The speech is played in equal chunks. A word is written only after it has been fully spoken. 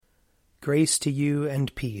Grace to you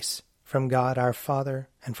and peace from God our Father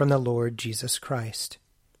and from the Lord Jesus Christ.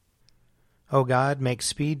 O God, make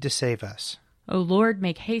speed to save us. O Lord,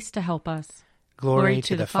 make haste to help us. Glory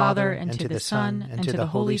to the Father, and to the Son, and to the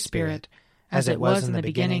Holy Spirit, as it was in the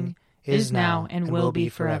beginning, is now, and will be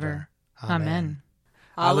forever. Amen.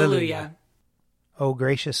 Alleluia. O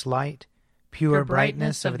gracious light, pure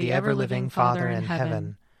brightness of the ever-living Father in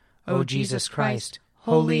heaven, O Jesus Christ,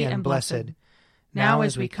 holy and blessed, now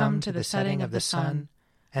as we come to the setting of the sun,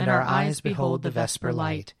 and our eyes behold the vesper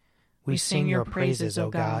light, we sing your praises, O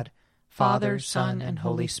God, Father, Son, and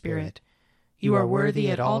Holy Spirit. You are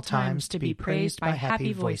worthy at all times to be praised by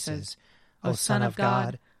happy voices, O Son of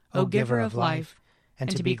God, O Giver of life, and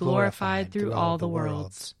to be glorified through all the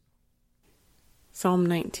worlds. Psalm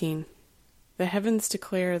 19. The heavens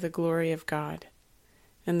declare the glory of God,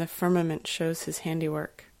 and the firmament shows his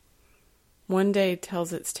handiwork. One day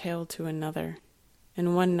tells its tale to another,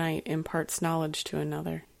 and one night imparts knowledge to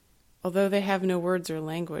another, although they have no words or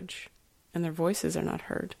language, and their voices are not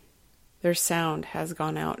heard. Their sound has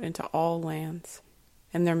gone out into all lands,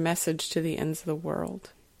 and their message to the ends of the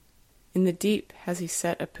world. In the deep has he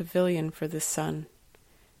set a pavilion for the sun.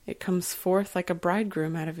 It comes forth like a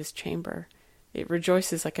bridegroom out of his chamber. It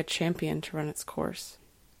rejoices like a champion to run its course.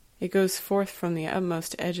 It goes forth from the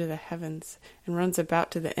utmost edge of the heavens, and runs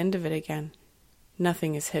about to the end of it again.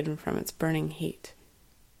 Nothing is hidden from its burning heat.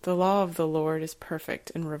 The law of the Lord is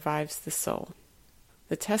perfect and revives the soul.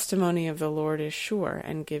 The testimony of the Lord is sure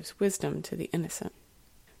and gives wisdom to the innocent.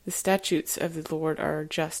 The statutes of the Lord are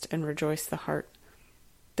just and rejoice the heart.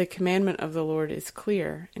 The commandment of the Lord is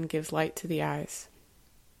clear and gives light to the eyes.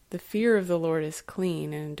 The fear of the Lord is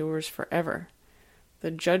clean and endures forever. The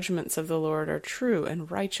judgments of the Lord are true and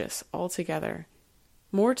righteous altogether.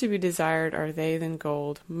 More to be desired are they than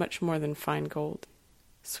gold, much more than fine gold.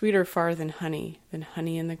 Sweeter far than honey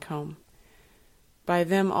in the comb. By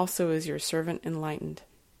them also is your servant enlightened,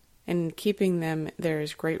 and in keeping them there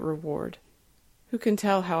is great reward. Who can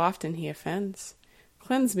tell how often he offends?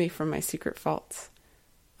 Cleanse me from my secret faults.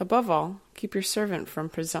 Above all, keep your servant from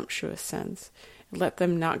presumptuous sins, and let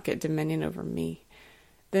them not get dominion over me.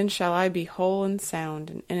 Then shall I be whole and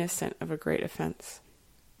sound and innocent of a great offense.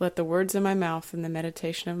 Let the words of my mouth and the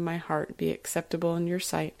meditation of my heart be acceptable in your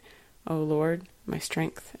sight, O Lord, my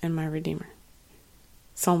strength and my Redeemer.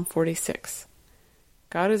 Psalm 46.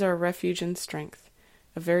 God is our refuge and strength,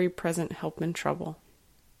 a very present help in trouble.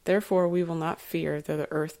 Therefore we will not fear though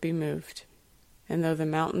the earth be moved, and though the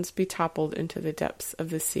mountains be toppled into the depths of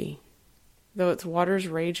the sea, though its waters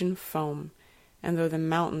rage and foam, and though the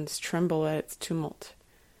mountains tremble at its tumult.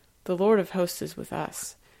 The Lord of hosts is with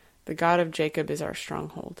us. The God of Jacob is our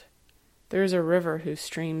stronghold. There is a river whose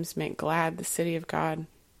streams make glad the city of God,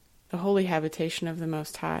 the holy habitation of the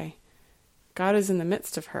Most High. God is in the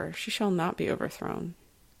midst of her. She shall not be overthrown.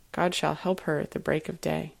 God shall help her at the break of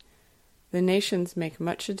day. The nations make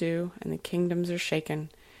much ado, and the kingdoms are shaken.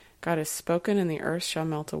 God has spoken, and the earth shall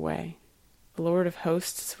melt away. The Lord of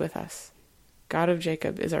hosts is with us. God of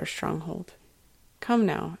Jacob is our stronghold. Come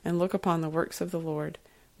now, and look upon the works of the Lord,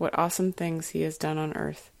 what awesome things he has done on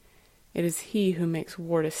earth. It is he who makes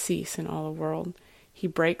war to cease in all the world. He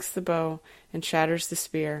breaks the bow, and shatters the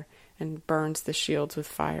spear, and burns the shields with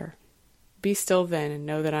fire. Be still then, and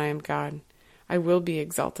know that I am God. I will be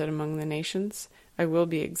exalted among the nations. I will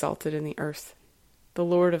be exalted in the earth. The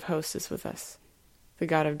Lord of hosts is with us. The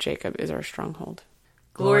God of Jacob is our stronghold.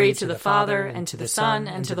 Glory to the Father, and to the Son,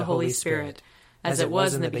 and to the Holy Spirit, as it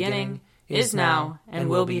was in the beginning, is now, and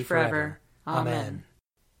will be forever. Amen.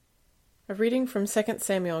 A reading from 2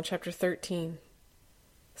 Samuel chapter 13.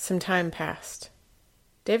 Some time passed.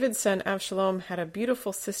 David's son Absalom had a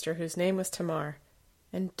beautiful sister whose name was Tamar,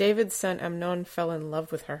 and David's son Amnon fell in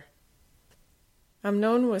love with her.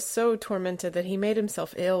 Amnon was so tormented that he made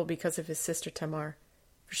himself ill because of his sister Tamar,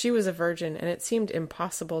 for she was a virgin, and it seemed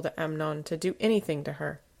impossible to Amnon to do anything to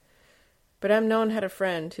her. But Amnon had a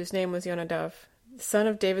friend whose name was Yonadav, the son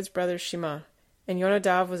of David's brother Shema, and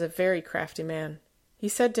Yonadav was a very crafty man. He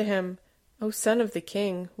said to him, "O son of the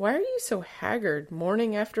king, why are you so haggard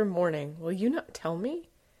morning after morning? Will you not tell me?"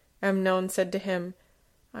 Amnon said to him,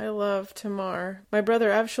 "I love Tamar, my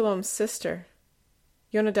brother Absalom's sister."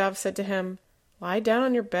 Yonadav said to him, "Lie down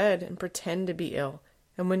on your bed and pretend to be ill,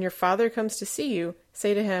 and when your father comes to see you,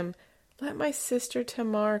 say to him, 'Let my sister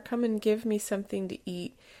Tamar come and give me something to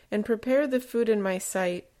eat, and prepare the food in my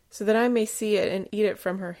sight, so that I may see it and eat it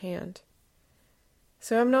from her hand.'"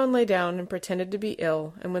 So Amnon lay down and pretended to be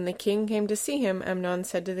ill, and when the king came to see him, Amnon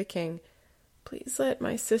said to the king, "Please let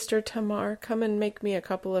my sister Tamar come and make me a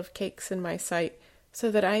couple of cakes in my sight, so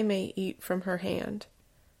that I may eat from her hand."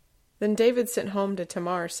 Then David sent home to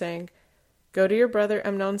Tamar, saying, "Go to your brother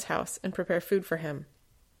Amnon's house and prepare food for him."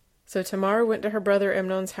 So Tamar went to her brother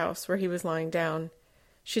Amnon's house where he was lying down.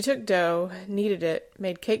 She took dough, kneaded it,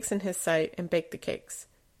 made cakes in his sight, and baked the cakes.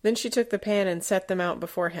 Then she took the pan and set them out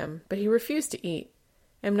before him, but he refused to eat.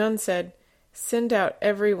 Amnon said, "Send out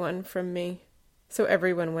everyone from me." So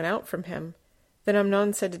everyone went out from him. Then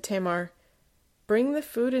Amnon said to Tamar, "Bring the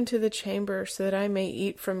food into the chamber so that I may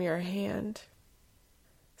eat from your hand."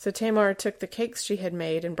 So Tamar took the cakes she had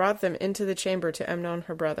made and brought them into the chamber to Amnon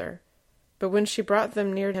her brother. But when she brought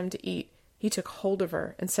them near him to eat, he took hold of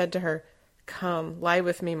her and said to her, "Come, lie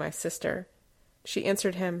with me, my sister." She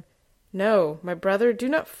answered him, "No, my brother, do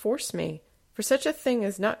not force me, for such a thing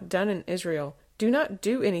is not done in Israel. Do not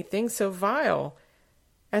do anything so vile.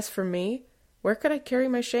 As for me, where could I carry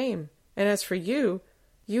my shame? And as for you,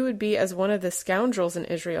 you would be as one of the scoundrels in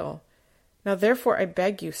Israel. Now therefore I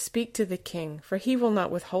beg you, speak to the king, for he will not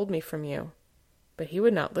withhold me from you." But he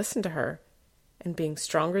would not listen to her, and being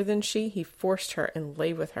stronger than she, he forced her and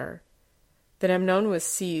lay with her. Then Amnon was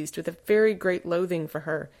seized with a very great loathing for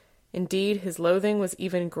her. Indeed, his loathing was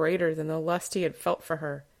even greater than the lust he had felt for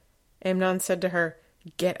her. Amnon said to her,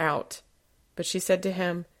 "Get out." But she said to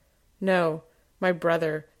him, "No, my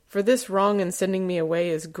brother, for this wrong in sending me away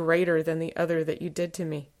is greater than the other that you did to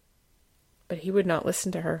me." But he would not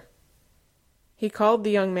listen to her. He called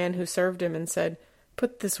the young man who served him and said,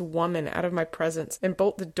 "Put this woman out of my presence and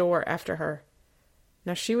bolt the door after her."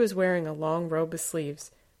 Now she was wearing a long robe with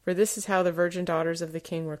sleeves, for this is how the virgin daughters of the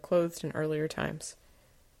king were clothed in earlier times.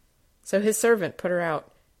 So his servant put her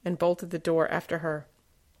out and bolted the door after her.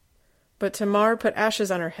 But Tamar put ashes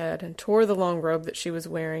on her head and tore the long robe that she was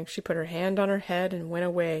wearing. She put her hand on her head and went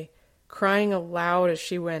away, crying aloud as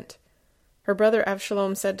she went. Her brother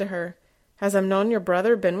Absalom said to her, "Has Amnon your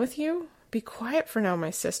brother been with you? Be quiet for now, my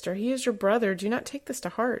sister. He is your brother. Do not take this to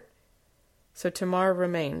heart." So Tamar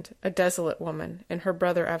remained, a desolate woman, in her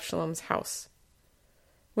brother Absalom's house.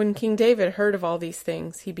 When King David heard of all these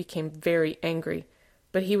things, he became very angry,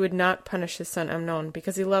 but he would not punish his son Amnon,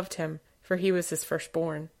 because he loved him, for he was his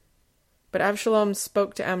firstborn. But Absalom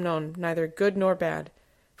spoke to Amnon neither good nor bad,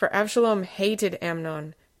 for Absalom hated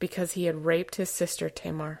Amnon because he had raped his sister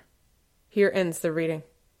Tamar. Here ends the reading.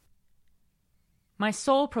 My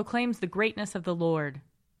soul proclaims the greatness of the Lord.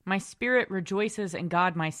 My spirit rejoices in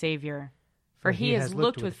God my Savior. For he has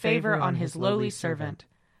looked with favor on his lowly servant.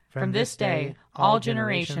 From this day all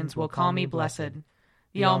generations will call me blessed.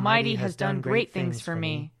 The Almighty has done great things for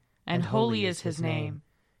me, and holy is his name.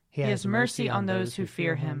 He has mercy on those who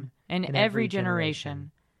fear him, in every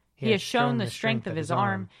generation. He has shown the strength of his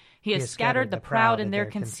arm. He has scattered the proud in their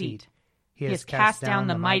conceit. He has cast down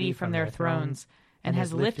the mighty from their thrones, and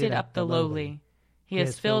has lifted up the lowly. He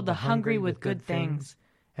has filled the hungry with good things,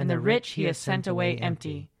 and the rich he has sent away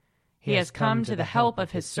empty. He has come to the help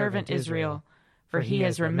of his servant Israel, for he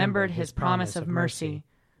has remembered his promise of mercy,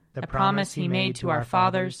 the promise he made to our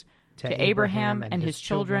fathers, to Abraham and his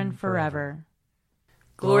children forever.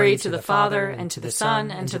 Glory to the Father, and to the Son,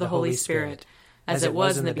 and to the Holy Spirit, as it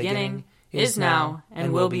was in the beginning, is now,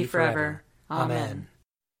 and will be forever. Amen.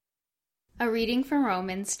 A reading from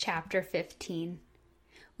Romans chapter 15.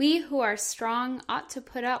 We who are strong ought to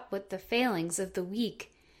put up with the failings of the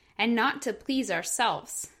weak, and not to please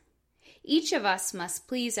ourselves. Each of us must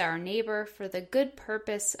please our neighbor for the good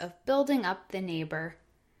purpose of building up the neighbor.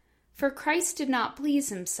 For Christ did not please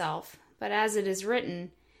himself, but as it is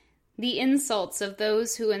written, "The insults of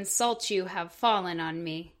those who insult you have fallen on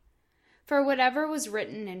me." For whatever was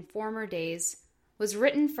written in former days was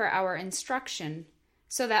written for our instruction,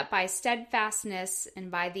 so that by steadfastness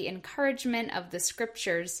and by the encouragement of the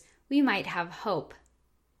Scriptures we might have hope.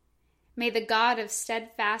 May the God of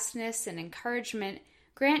steadfastness and encouragement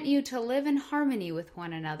grant you to live in harmony with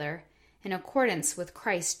one another, in accordance with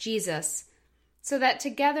Christ Jesus, so that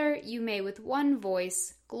together you may with one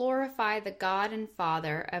voice glorify the God and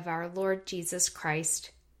Father of our Lord Jesus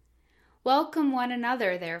Christ. Welcome one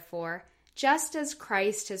another, therefore, just as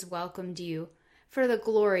Christ has welcomed you, for the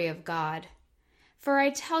glory of God. For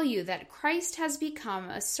I tell you that Christ has become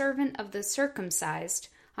a servant of the circumcised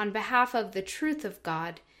on behalf of the truth of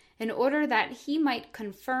God, in order that he might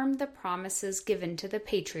confirm the promises given to the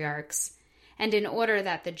patriarchs, and in order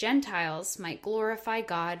that the Gentiles might glorify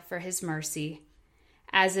God for his mercy.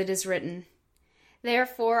 As it is written,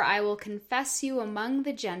 "Therefore I will confess you among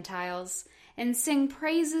the Gentiles, and sing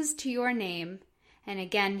praises to your name." And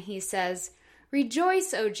again he says,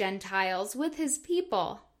 "Rejoice, O Gentiles, with his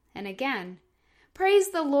people." And again,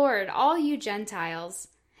 "Praise the Lord, all you Gentiles,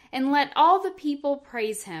 and let all the people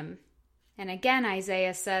praise him." And again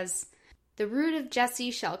Isaiah says, "The root of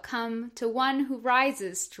Jesse shall come, to one who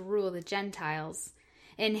rises to rule the Gentiles.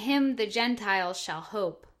 In him the Gentiles shall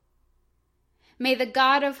hope. May the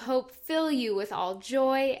God of hope fill you with all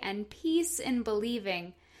joy and peace in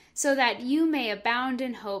believing, so that you may abound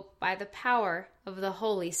in hope by the power of the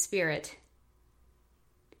Holy Spirit.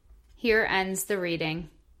 Here ends the reading.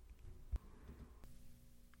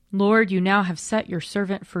 Lord, you now have set your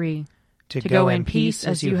servant free, to go in peace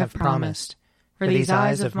as you have promised. For these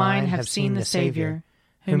eyes of mine have seen the Savior,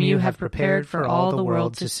 whom you have prepared for all the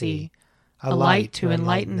world to see, a light to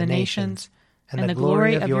enlighten the nations, and the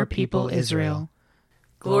glory of your people Israel.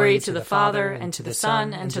 Glory to the Father, and to the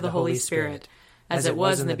Son, and to the Holy Spirit, as it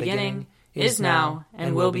was in the beginning, is now,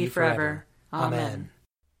 and will be forever. Amen.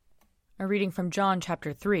 A reading from John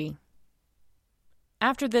chapter 3.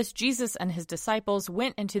 After this, Jesus and his disciples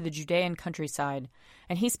went into the Judean countryside,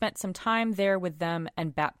 and he spent some time there with them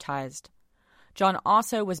and baptized. John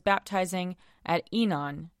also was baptizing at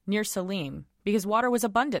Enon, near Salim, because water was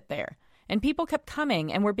abundant there, and people kept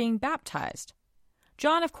coming and were being baptized.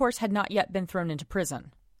 John, of course, had not yet been thrown into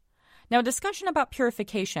prison. Now a discussion about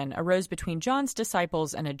purification arose between John's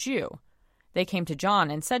disciples and a Jew. They came to John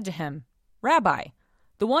and said to him, "Rabbi,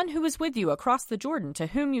 the one who was with you across the Jordan, to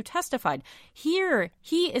whom you testified, here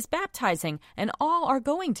he is baptizing, and all are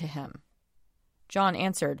going to him." John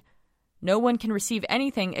answered, "No one can receive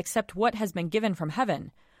anything except what has been given from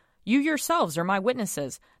heaven. You yourselves are my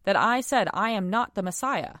witnesses that I said I am not the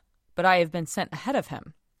Messiah, but I have been sent ahead of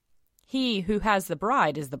him. He who has the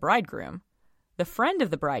bride is the bridegroom. The friend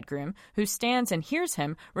of the bridegroom, who stands and hears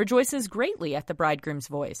him, rejoices greatly at the bridegroom's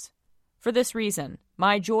voice. For this reason,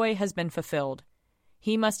 my joy has been fulfilled.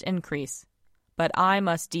 He must increase, but I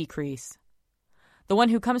must decrease. The one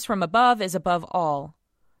who comes from above is above all.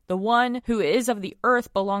 The one who is of the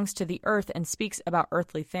earth belongs to the earth and speaks about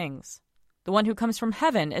earthly things. The one who comes from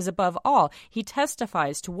heaven is above all. He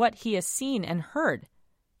testifies to what he has seen and heard,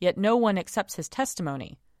 yet no one accepts his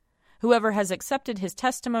testimony. Whoever has accepted his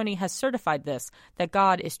testimony has certified this, that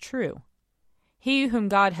God is true. He whom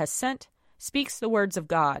God has sent speaks the words of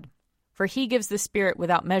God, for he gives the Spirit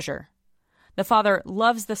without measure. The Father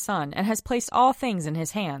loves the Son and has placed all things in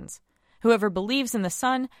his hands. Whoever believes in the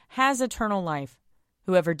Son has eternal life.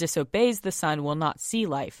 Whoever disobeys the Son will not see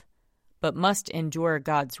life, but must endure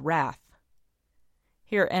God's wrath.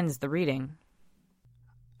 Here ends the reading.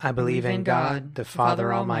 I believe in God, the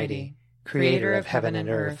Father Almighty, creator of heaven and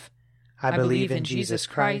earth. I believe in Jesus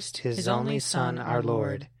Christ, his only Son, our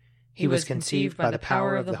Lord. He was conceived by the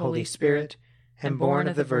power of the Holy Spirit and born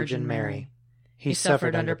of the Virgin Mary. He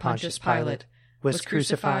suffered under Pontius Pilate, was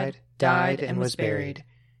crucified, died, and was buried.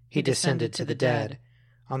 He descended to the dead.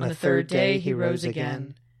 On the third day he rose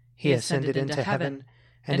again. He ascended into heaven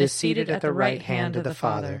and is seated at the right hand of the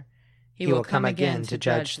Father. He will come again to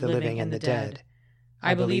judge the living and the dead.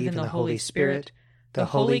 I believe in the Holy Spirit, the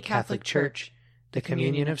Holy Catholic Church, the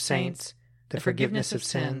communion of saints, the forgiveness of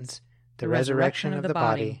sins, the resurrection of the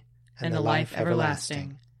body, and the life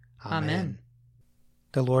everlasting. Amen.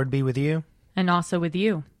 The Lord be with you. And also with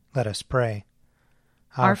you. Let us pray.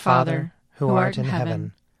 Our Father, who art in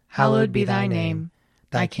heaven, hallowed be thy name.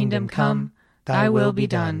 Thy kingdom come, thy will be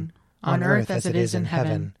done, on earth as it is in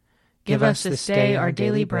heaven. Give us this day our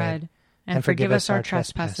daily bread, and forgive us our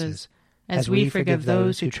trespasses, as we forgive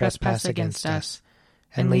those who trespass against us.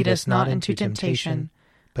 And lead us not into temptation,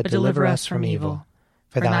 but deliver us from evil.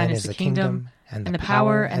 For thine is the kingdom, and the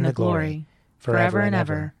power, and the glory, forever and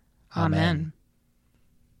ever. Amen.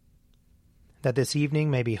 That this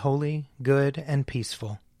evening may be holy, good, and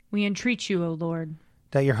peaceful. We entreat you, O Lord.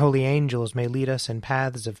 That your holy angels may lead us in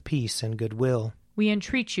paths of peace and goodwill. We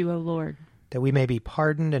entreat you, O Lord. That we may be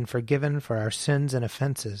pardoned and forgiven for our sins and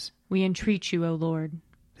offenses. We entreat you, O Lord.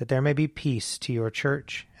 That there may be peace to your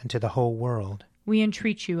church and to the whole world. We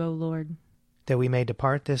entreat you, O Lord. That we may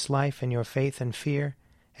depart this life in your faith and fear,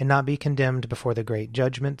 and not be condemned before the great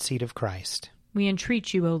judgment seat of Christ. We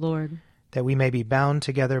entreat you, O Lord. That we may be bound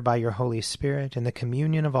together by your Holy Spirit in the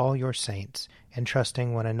communion of all your saints,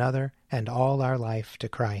 entrusting one another and all our life to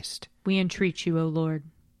Christ. We entreat you, O Lord.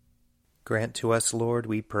 Grant to us, Lord,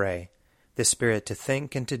 we pray, the Spirit to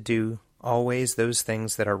think and to do always those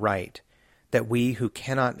things that are right, that we who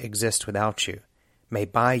cannot exist without you may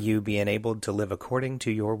by you be enabled to live according to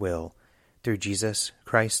your will, through Jesus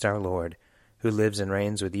Christ our Lord, who lives and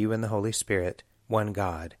reigns with you in the Holy Spirit, one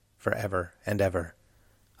God, forever and ever.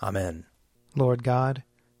 Amen. Lord God,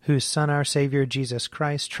 whose Son, our Savior Jesus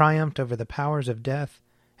Christ, triumphed over the powers of death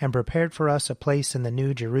and prepared for us a place in the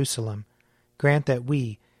New Jerusalem, grant that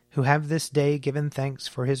we, who have this day given thanks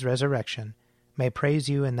for his resurrection, may praise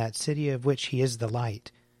you in that city of which he is the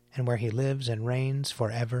light, and where he lives and reigns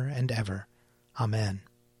forever and ever. Amen.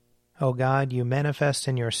 O God, you manifest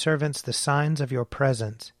in your servants the signs of your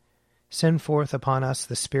presence. Send forth upon us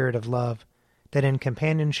the Spirit of love, that in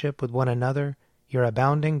companionship with one another your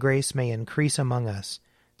abounding grace may increase among us,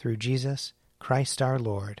 through Jesus Christ our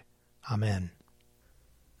Lord. Amen.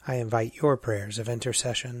 I invite your prayers of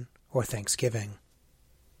intercession or thanksgiving.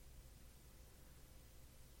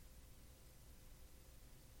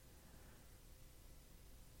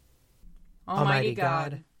 Almighty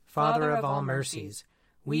God, Father of all mercies,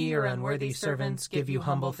 we, your unworthy servants, give you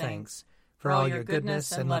humble thanks for all your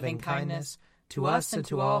goodness and loving kindness to us and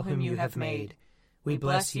to all whom you have made. We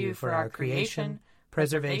bless you for our creation,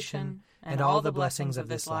 preservation, and all the blessings of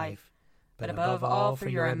this life, but above all for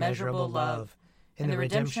your immeasurable love in the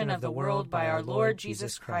redemption of the world by our Lord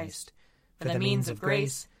Jesus Christ, for the means of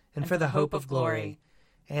grace and for the hope of glory.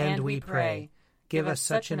 And we pray, give us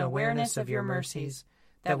such an awareness of your mercies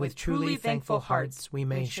that with truly thankful hearts we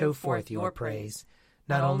may show forth your praise,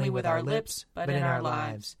 not only with our lips, but in our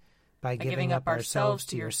lives, by giving up ourselves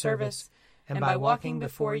to your service, and by walking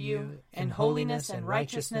before you in holiness and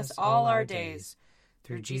righteousness all our days,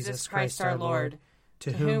 through Jesus Christ our Lord,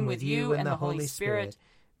 to whom with you and the Holy Spirit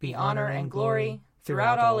be honor and glory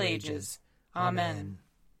throughout all ages. Amen.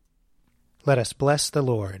 Let us bless the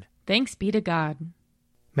Lord. Thanks be to God.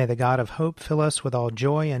 May the God of hope fill us with all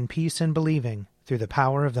joy and peace in believing, through the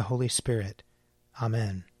power of the Holy Spirit.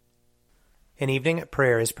 Amen. An Evening at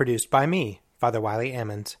Prayer is produced by me, Father Wiley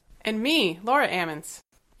Ammons. And me, Laura Ammons.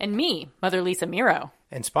 And me, Mother Lisa Meirow.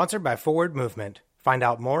 And sponsored by Forward Movement. Find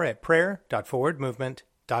out more at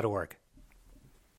prayer.forwardmovement.org.